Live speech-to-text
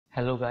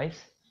Hello guys,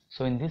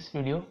 so in this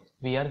video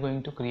we are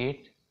going to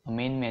create a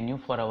main menu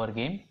for our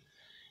game.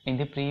 In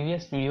the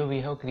previous video we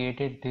have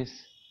created this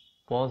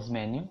pause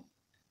menu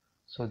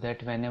so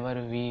that whenever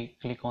we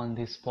click on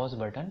this pause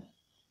button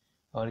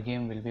our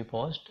game will be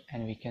paused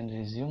and we can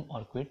resume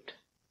or quit.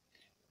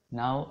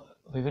 Now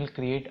we will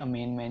create a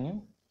main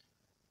menu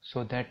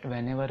so that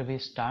whenever we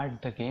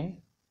start the game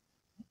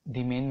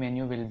the main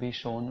menu will be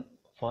shown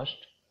first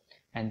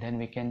and then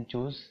we can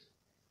choose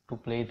to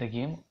play the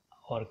game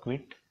or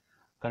quit.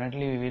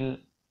 Currently we will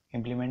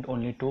implement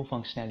only two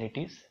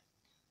functionalities,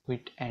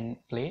 quit and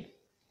play,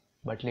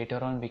 but later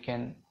on we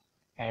can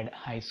add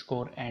high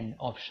score and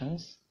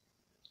options.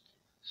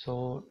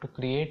 So to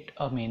create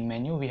a main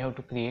menu we have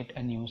to create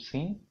a new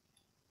scene.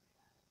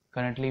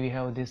 Currently we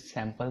have this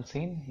sample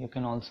scene. You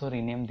can also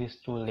rename this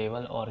to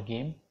level or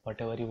game,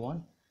 whatever you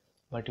want,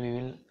 but we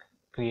will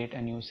create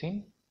a new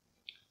scene.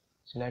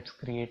 So let's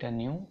create a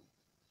new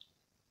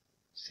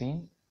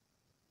scene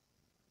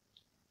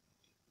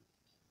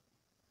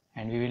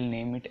and we will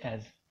name it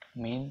as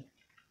main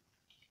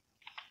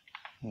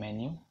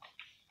menu.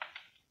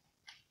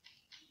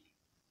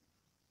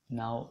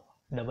 Now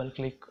double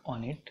click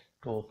on it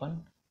to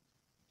open.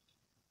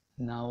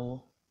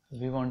 Now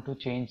we want to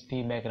change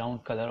the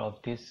background color of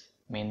this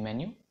main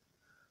menu,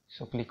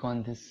 so click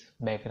on this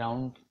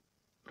background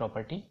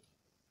property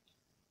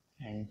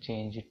and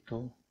change it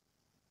to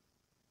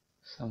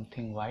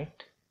something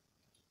white.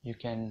 You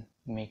can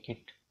make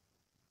it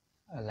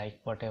like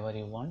whatever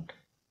you want.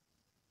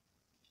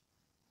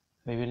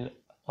 We will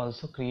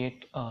also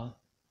create a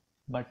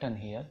button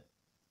here,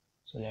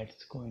 so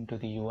let's go into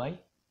the UI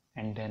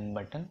and then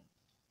button.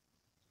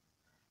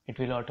 It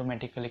will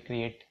automatically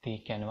create the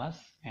canvas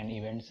and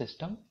event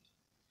system.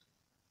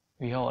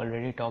 We have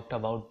already talked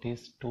about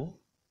these two,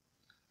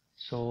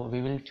 so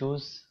we will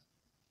choose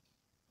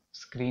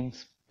screen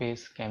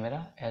space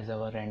camera as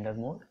our render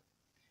mode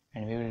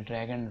and we will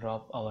drag and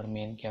drop our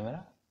main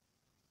camera,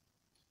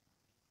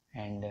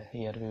 and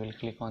here we will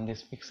click on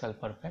this pixel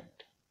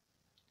perfect.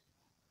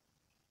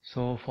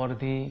 So for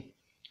the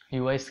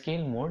UI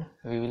scale mode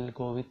we will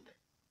go with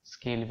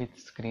scale with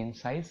screen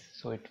size,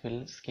 so it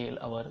will scale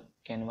our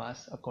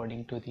canvas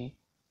according to the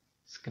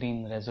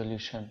screen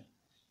resolution.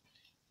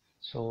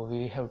 So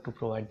we have to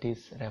provide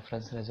this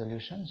reference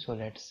resolution, so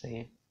let's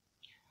say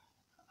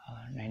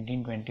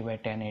 1920 by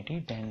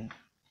 1080. Then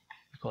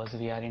because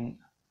we are in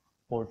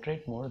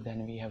portrait mode,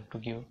 then we have to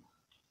give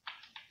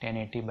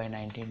 1080 by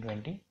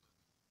 1920,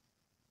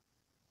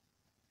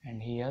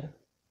 and here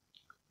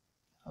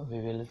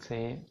we will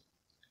say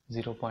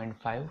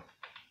 0.5.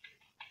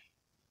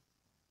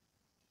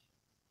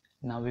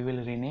 Now we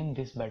will rename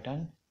this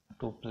button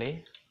to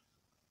play,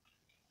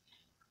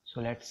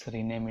 so let's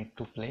rename it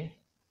to play,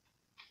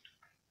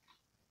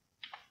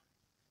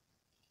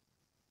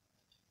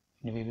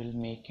 and we will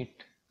make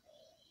it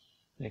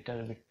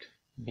little bit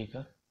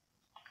bigger.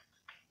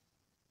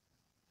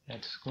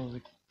 Let's go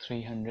with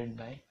 300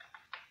 by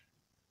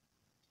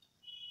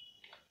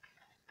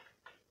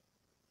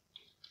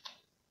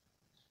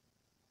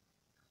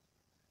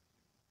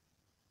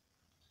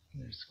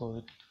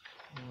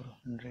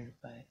 400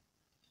 by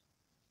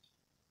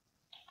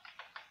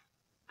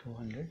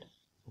 200.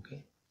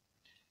 Okay,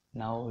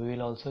 now we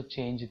will also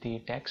change the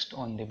text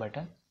on the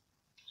button,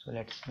 so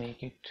let's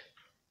make it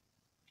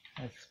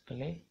as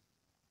play.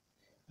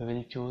 We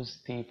will choose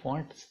the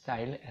font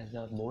style as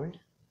a bold,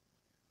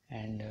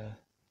 and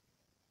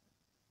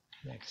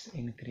let's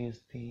increase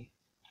the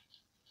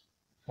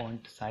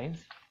font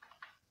size.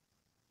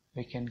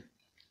 We can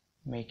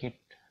make it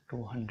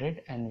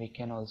 200 and we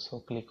can also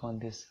click on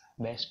this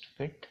best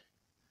fit,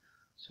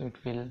 so it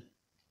will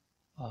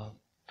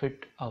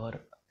fit our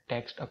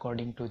text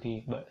according to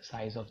the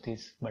size of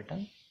this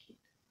button.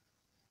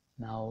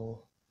 Now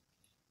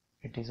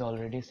it is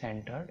already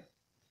centered.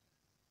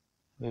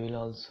 We will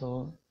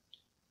also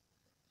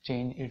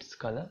change its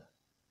color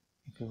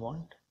if you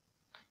want,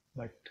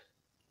 but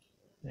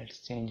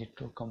let's change it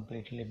to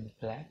completely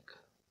black.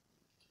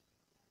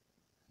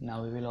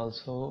 Now we will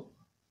also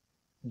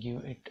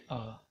give it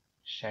a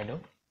shadow,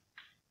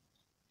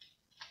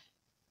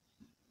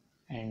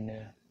 and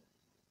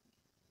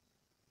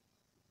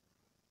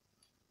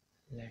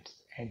let's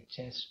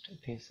adjust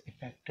this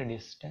effect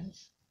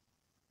distance.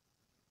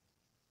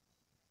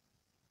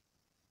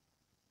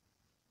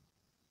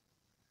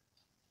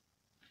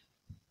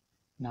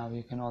 Now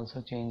you can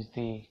also change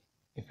the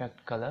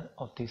effect color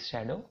of this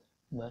shadow,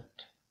 but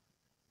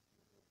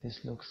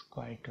this looks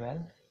quite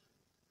well.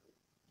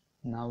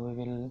 Now we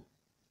will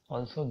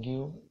also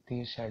give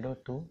the shadow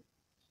to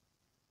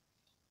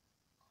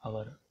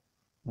our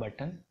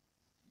button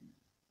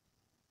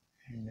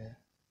and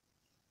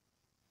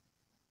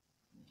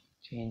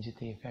change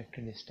the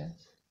effect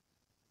distance.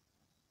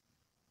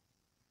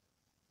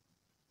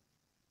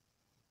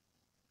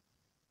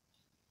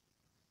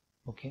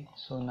 Okay,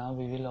 so now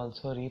we will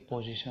also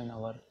reposition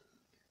our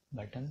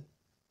button.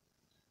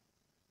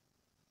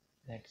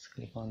 Let's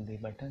click on the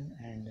button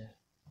and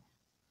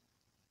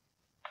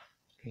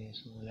okay,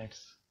 so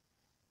let's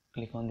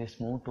click on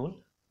this move tool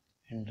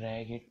and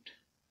drag it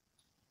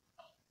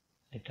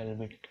little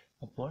bit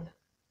upward.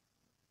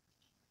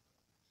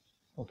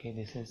 Okay,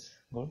 this is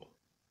good.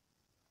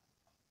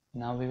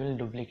 Now we will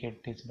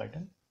duplicate this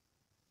button.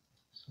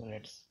 So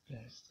let's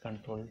press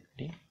Ctrl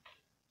D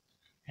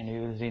and we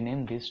will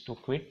rename this to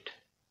quit,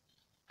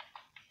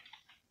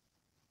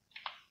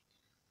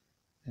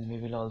 and we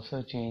will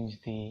also change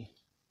the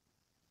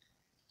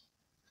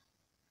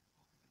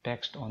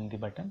text on the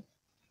button,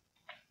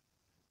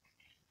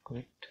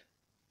 quit,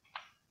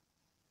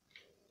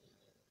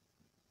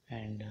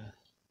 and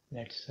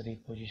let's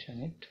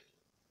reposition it.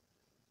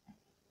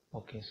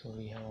 Okay, so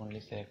we have only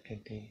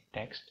selected the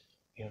text.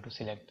 We have to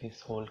select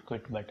this whole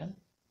quit button.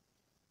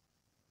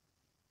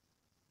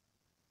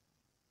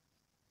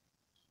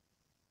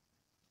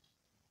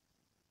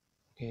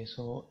 Okay,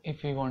 so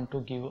if we want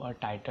to give a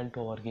title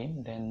to our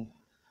game, then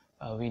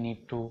we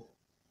need to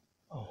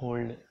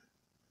hold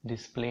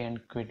display and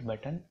quit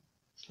button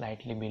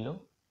slightly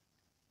below.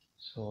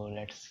 So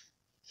let's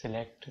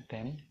select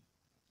them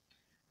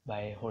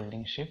by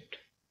holding shift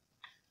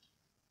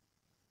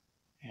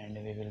and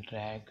we will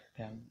drag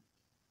them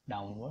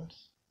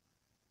downwards.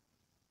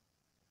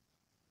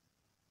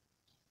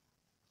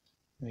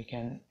 We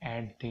can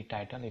add the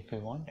title if we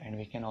want, and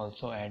we can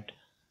also add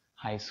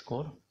high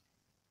score.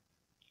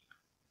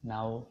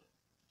 Now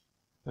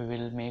we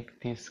will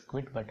make this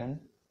quit button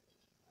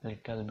a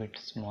little bit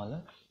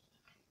smaller.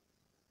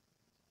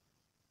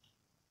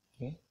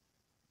 Okay,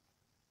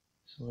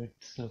 so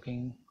it's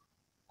looking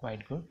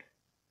quite good.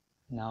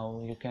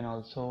 Now you can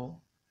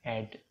also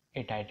add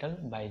a title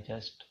by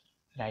just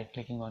right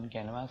clicking on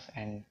canvas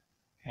and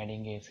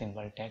adding a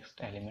simple text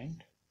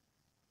element.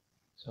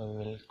 So we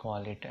will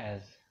call it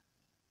as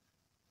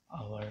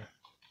our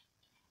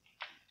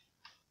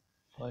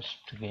first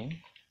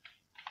game,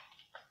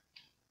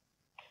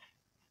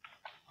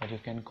 or you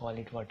can call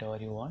it whatever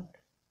you want,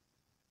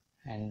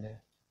 and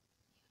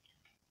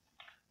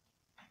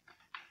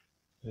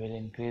we will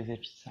increase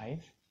its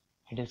size.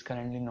 It is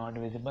currently not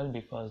visible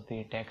because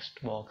the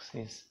text box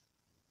is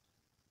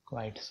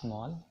quite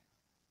small.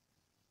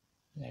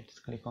 Let's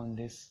click on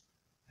this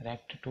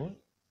rect tool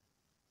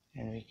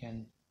and we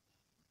can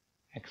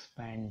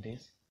expand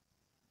this,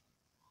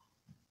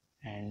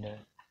 and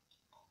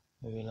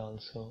we will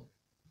also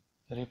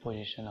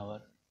reposition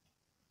our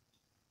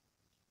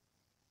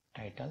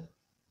title.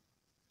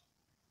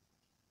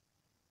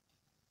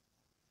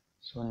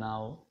 So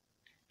now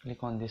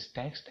click on this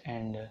text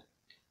and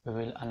we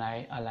will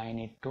align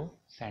it to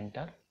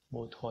center,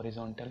 both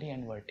horizontally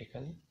and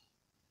vertically.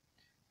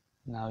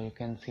 Now you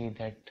can see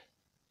that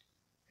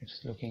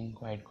it's looking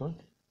quite good.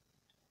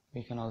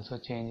 We can also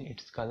change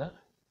its color.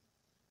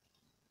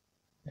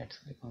 Let's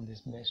click on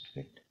this best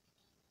fit.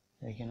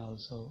 We can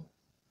also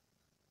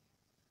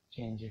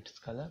change its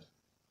color.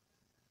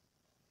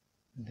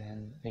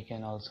 Then we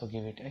can also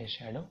give it a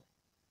shadow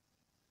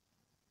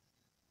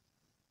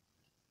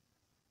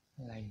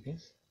like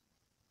this.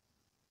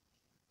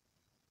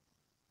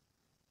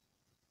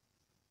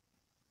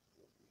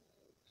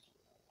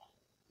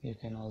 You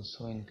can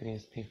also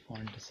increase the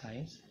font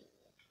size.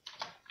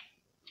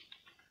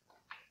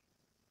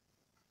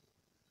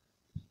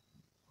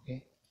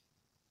 Okay,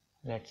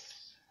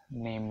 let's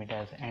name it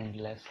as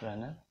Endless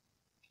Runner.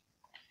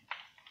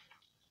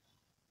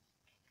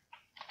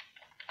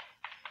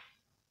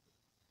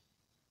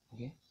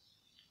 Okay,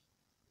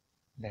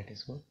 that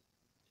is good.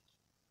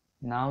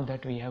 Now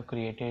that we have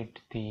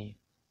created the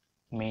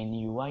main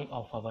UI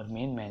of our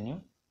main menu,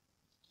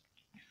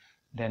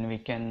 then we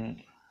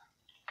can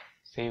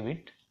save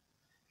it,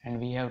 and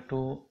we have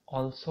to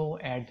also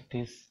add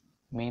this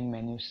main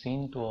menu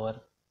scene to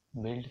our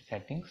build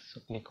settings.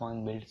 So click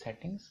on build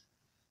settings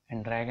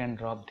and drag and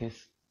drop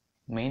this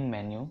main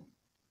menu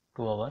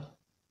to our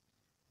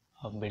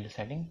build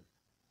setting,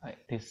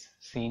 this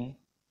scene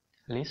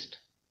list.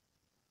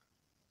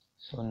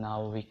 So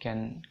now we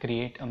can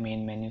create a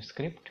main menu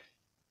script.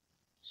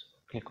 So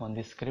click on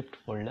the script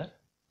folder,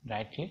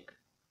 right click,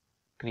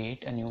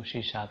 create a new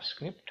C#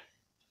 script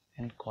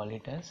and call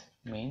it as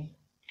main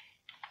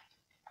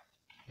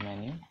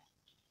menu.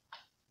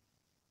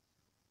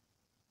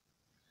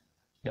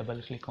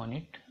 Double click on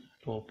it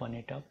to open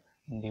it up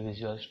in the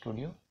Visual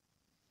Studio.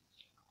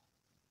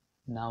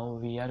 Now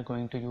we are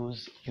going to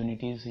use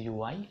Unity's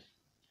UI.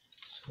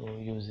 So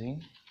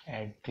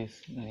add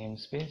this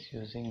namespace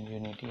using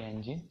Unity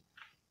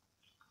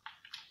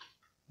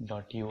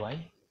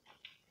engine.ui.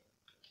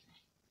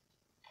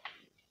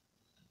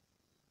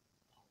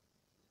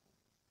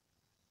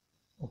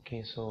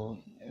 Okay, so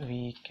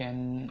we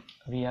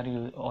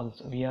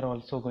are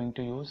also going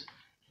to use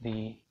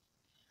the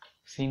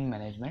scene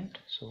management.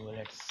 So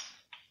let's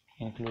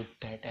include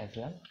that as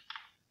well.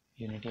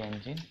 Unity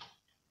engine.scene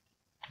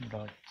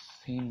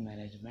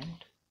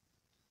management.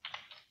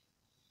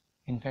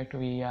 In fact,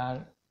 we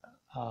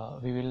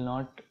will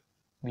not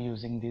be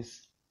using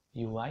this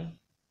UI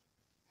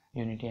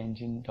Unity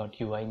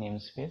engine.ui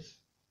namespace,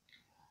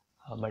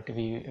 but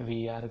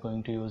we are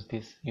going to use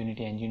this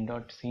Unity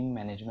engine.scene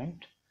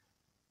management.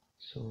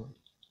 So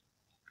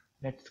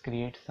let's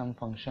create some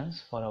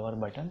functions for our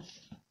buttons.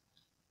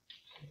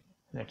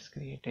 Let's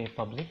create a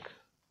public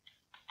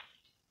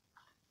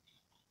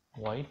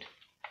void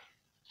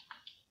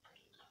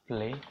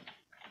play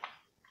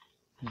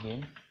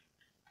game,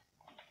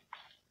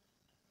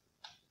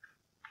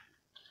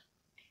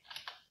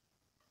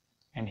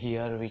 and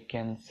here we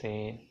can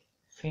say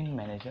scene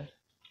manager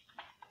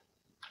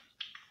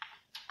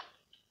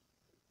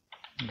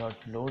dot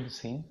load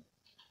scene,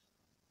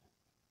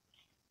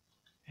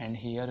 and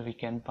here we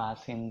can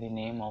pass in the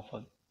name of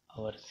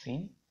our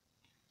scene.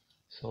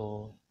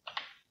 So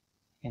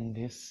in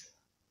this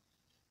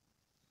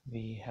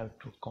we have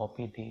to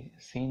copy the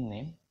scene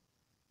name,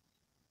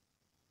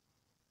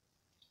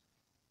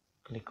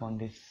 click on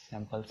this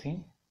sample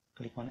scene,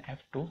 click on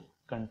F2,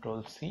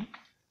 Control C,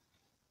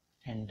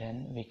 and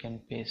then we can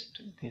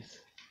paste this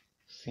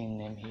scene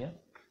name here.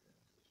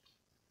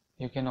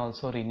 You can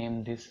also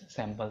rename this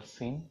sample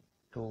scene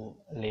to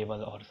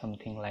label or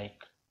something like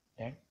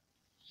that.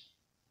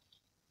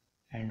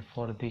 And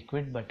for the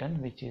quit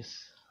button, which is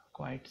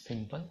quite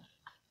simple,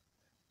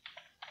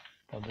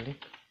 public,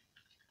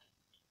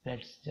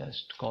 let's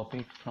just copy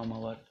it from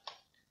our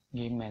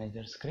game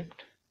manager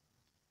script.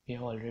 We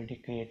have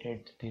already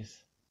created this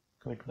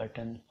quit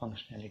button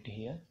functionality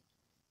here,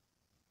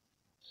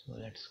 so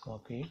let's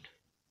copy it.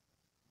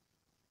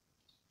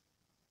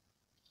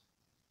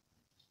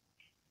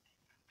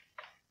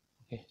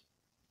 Okay,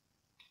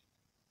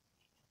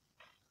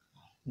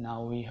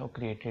 now we have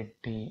created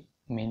the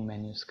main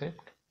menu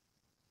script.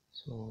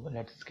 So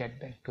let's get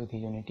back to the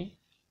Unity,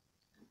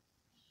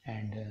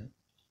 and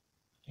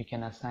we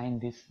can assign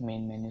this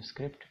main menu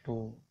script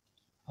to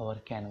our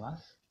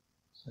canvas.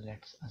 So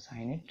let's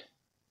assign it.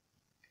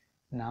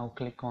 Now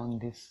click on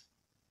this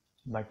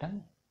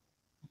button,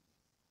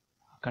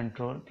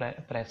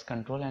 press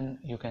Control, and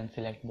you can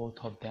select both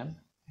of them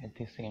at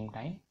the same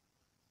time,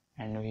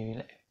 and we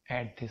will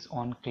add this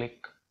on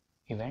click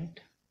event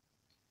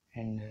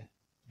and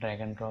drag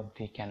and drop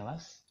the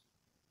canvas.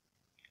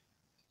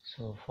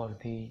 So for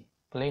the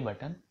play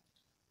button,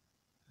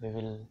 we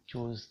will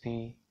choose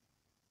the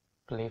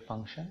play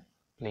function,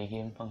 play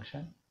game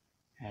function,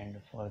 and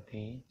for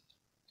the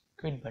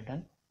quit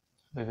button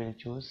we will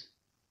choose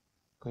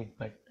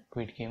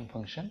quit game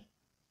function.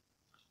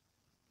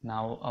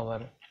 Now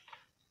our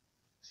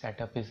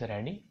setup is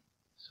ready,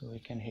 so we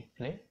can hit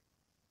play.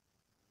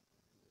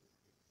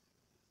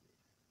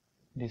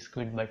 This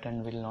quit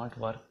button will not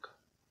work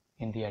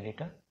in the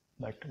editor,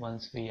 but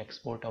once we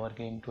export our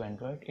game to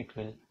Android, it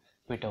will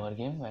quit our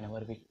game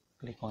whenever we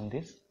click on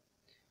this.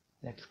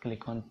 Let's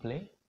click on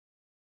play.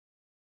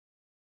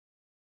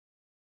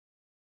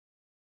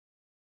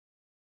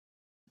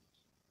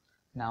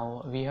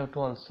 Now we have to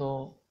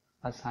also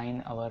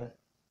assign our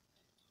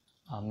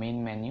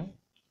main menu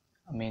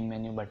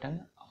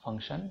button a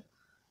function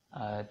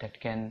that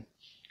can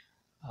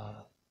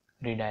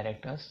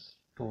redirect us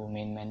to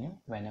main menu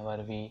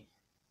whenever we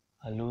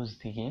lose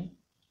the game.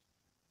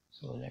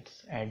 So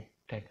let's add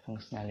that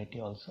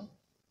functionality also.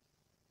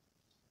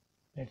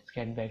 Let's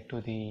get back to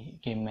the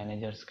game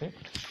manager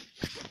script,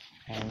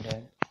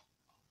 and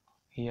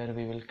here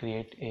we will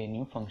create a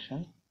new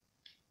function.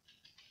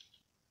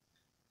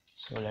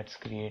 So let's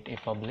create a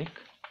public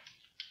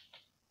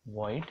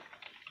void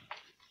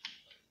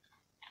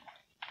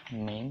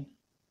main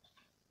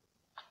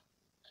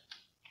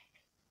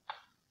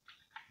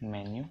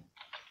menu,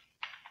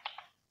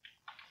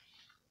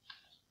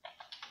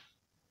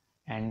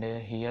 and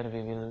here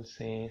we will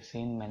say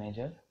scene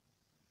manager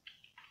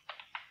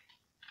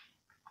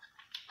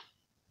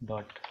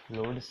dot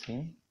load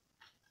scene,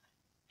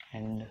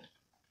 and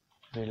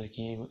we'll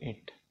give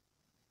it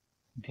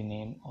the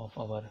name of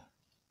our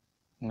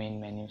main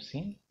menu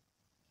scene,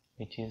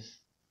 which is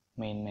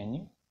main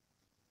menu.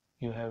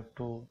 You have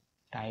to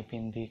type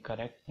in the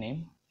correct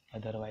name,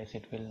 otherwise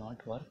it will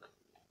not work.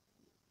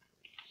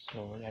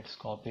 So let's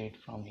copy it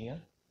from here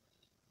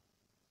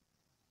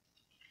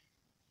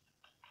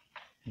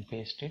and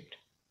paste it.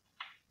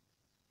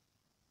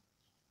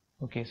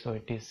 Okay, so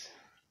it is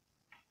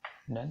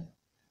done.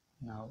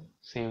 Now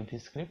save the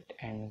script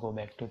and go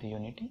back to the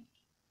Unity,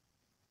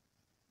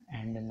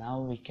 and now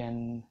we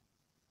can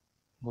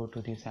go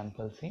to the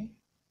sample scene,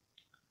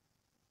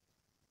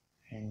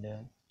 and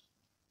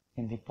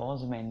in the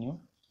pause menu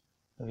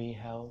we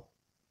have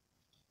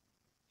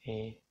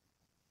a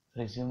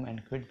resume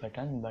and quit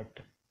button, but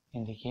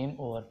in the game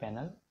over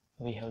panel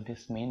we have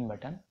this main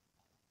button.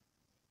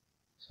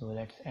 So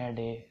let's add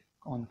a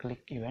on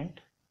click event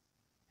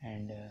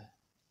and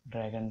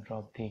drag and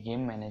drop the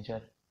game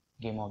manager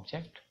game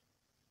object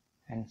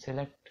and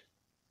select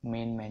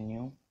main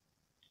menu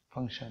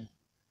function,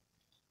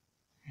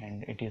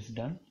 and it is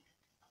done.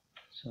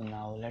 So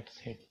now let's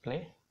hit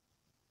play,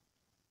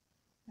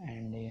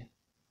 and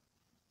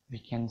we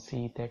can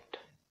see that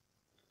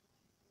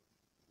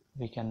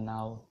we can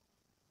now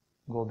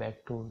go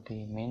back to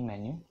the main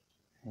menu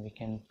and we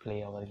can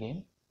play our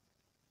game.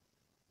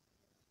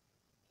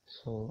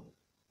 So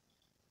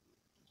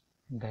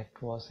that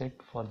was it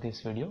for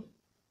this video.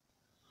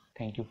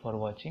 Thank you for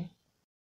watching.